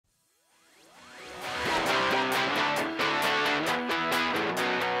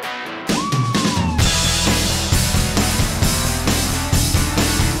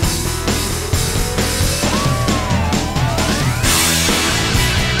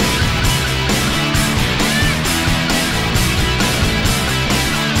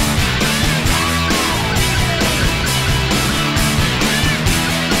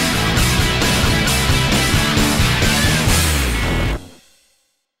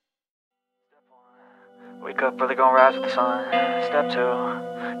Wake up early, gonna rise with the sun. Step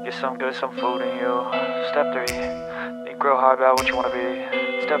 2, get some good, some food in you. Step 3, think real hard about what you wanna be.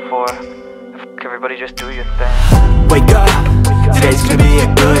 Step 4, everybody just do your thing. Wake up, today's gonna be a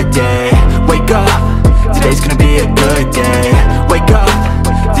good day. Wake up, today's gonna be a good day. Wake up,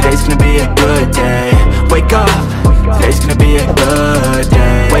 today's gonna be a good day. Wake up, today's gonna be a good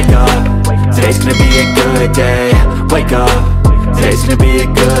day. Wake up, today's gonna be a good day. Wake up, today's gonna be a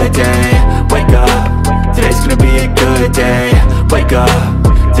good day. Wake up, today's gonna be a good day. Wake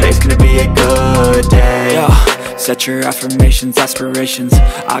up, today's gonna be a good day. Yo, set your affirmations, aspirations.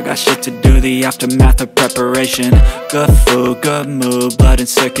 I got shit to do, the aftermath of preparation. Good food, good mood, blood in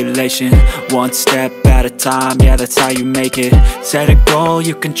circulation. One step at a time, yeah, that's how you make it. Set a goal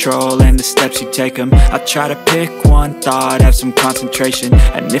you control and the steps you take them. I try to pick one thought, have some concentration.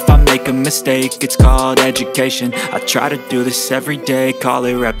 And if I make a mistake, it's called education. I try to do this every day, call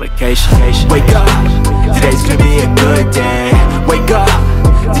it replication. Wake up, today's gonna be a good day. Wake up,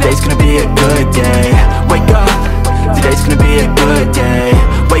 today's gonna be a good day. Wake up, today's gonna be a good day.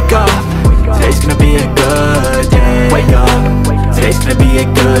 Wake up, today's gonna be a good day. Wake up, today's gonna be a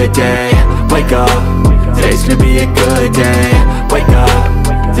good day. Wake up, today's gonna be a good day. Wake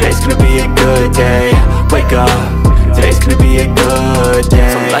up, today's gonna be a good day. Wake up, today's gonna be a good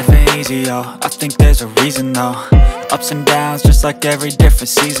day. So life ain't easy, yo, I think there's a reason though. Ups and downs, just like every different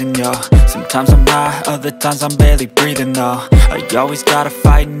season, yo. Sometimes I'm high, other times I'm barely breathing, though. I always gotta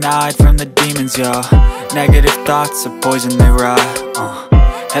fight and hide from the demons, yo. Negative thoughts are poison, they rot.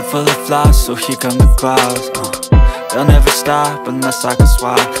 Head full of flaws, so here come the clouds. They'll never stop unless I can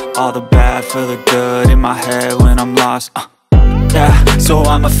swap all the bad for the good in my head when I'm lost. Yeah, so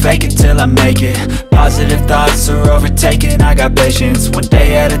I'ma fake it till I make it. Positive thoughts are overtaken, I got patience. One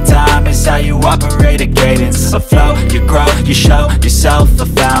day at a time is how you operate a cadence. A flow, you grow, you show yourself a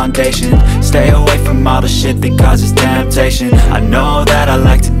foundation. Stay away from all the shit that causes temptation. I know that I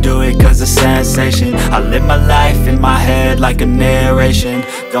like to do it cause it's sensation. I live my life in my head like a narration.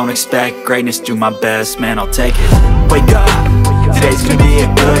 Don't expect greatness, do my best, man, I'll take it. Wake up, today's gonna be a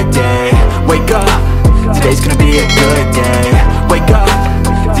good day. Wake up, today's gonna be a good day. Wake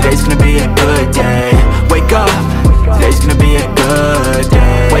up, today's gonna be a good day. Wake up, today's gonna be a good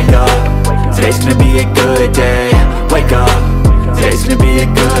day. Wake up, today's gonna be a good day. Wake up, today's gonna be a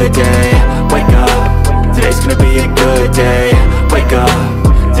good day. Wake up, today's gonna be a good day. Wake up,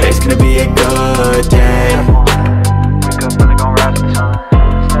 today's gonna be a good day. Wake up early, gonna rise with the sun.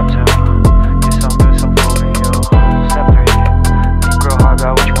 Step 2, get some good, some food in you. Step 3, think real hard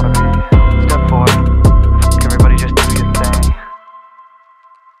about what you wanna be. Step 4, everybody just do your thing.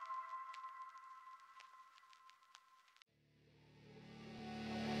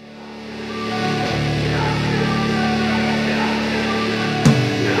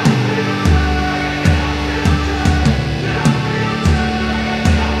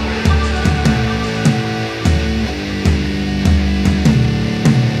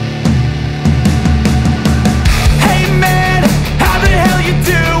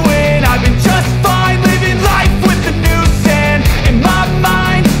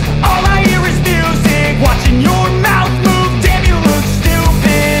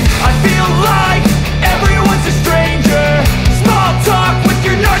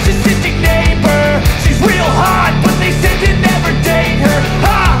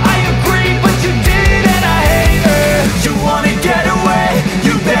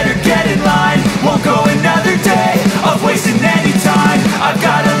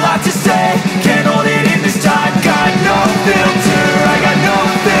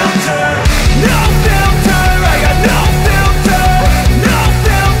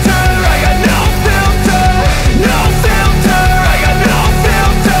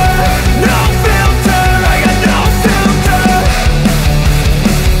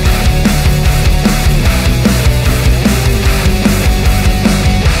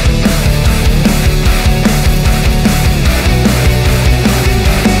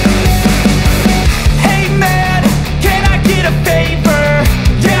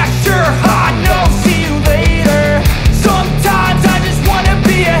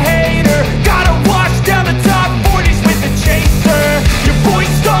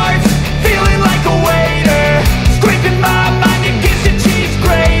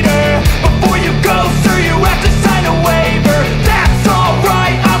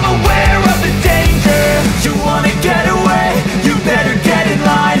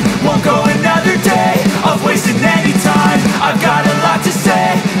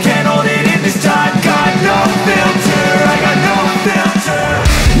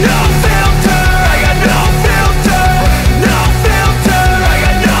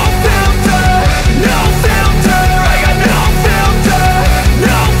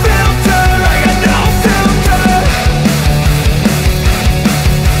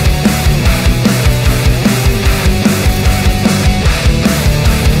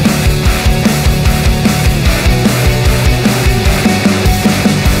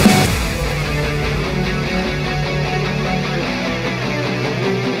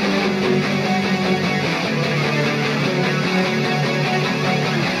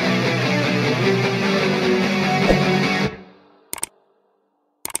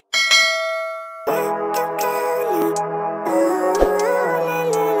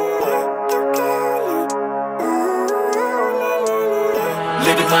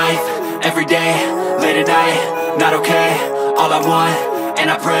 Living life, everyday, late at night, not okay. All I want,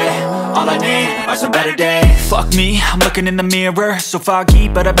 and I pray, all I need are some better days. Fuck me, I'm looking in the mirror, so foggy,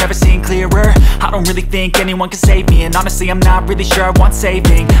 but I've never seen clearer. I don't really think anyone can save me, and honestly I'm not really sure I want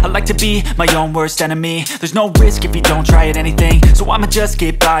saving. I like to be my own worst enemy. There's no risk if you don't try at anything, so I'ma just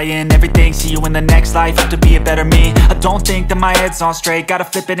keep buying everything. See you in the next life, have to be a better me. I don't think that my head's on straight, gotta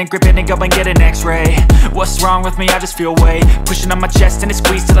flip it and grip it and go and get an x-ray. What's wrong with me? I just feel weight pushing on my chest and it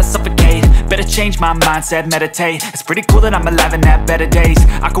squeezes till I suffocate. Better change my mindset, meditate. It's pretty cool that I'm alive and have better days.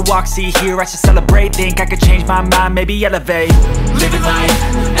 I could walk, see, hear, I should celebrate. Think I could change my mind, maybe elevate. Living life,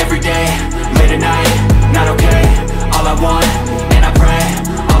 everyday, late at night, not okay. All I want,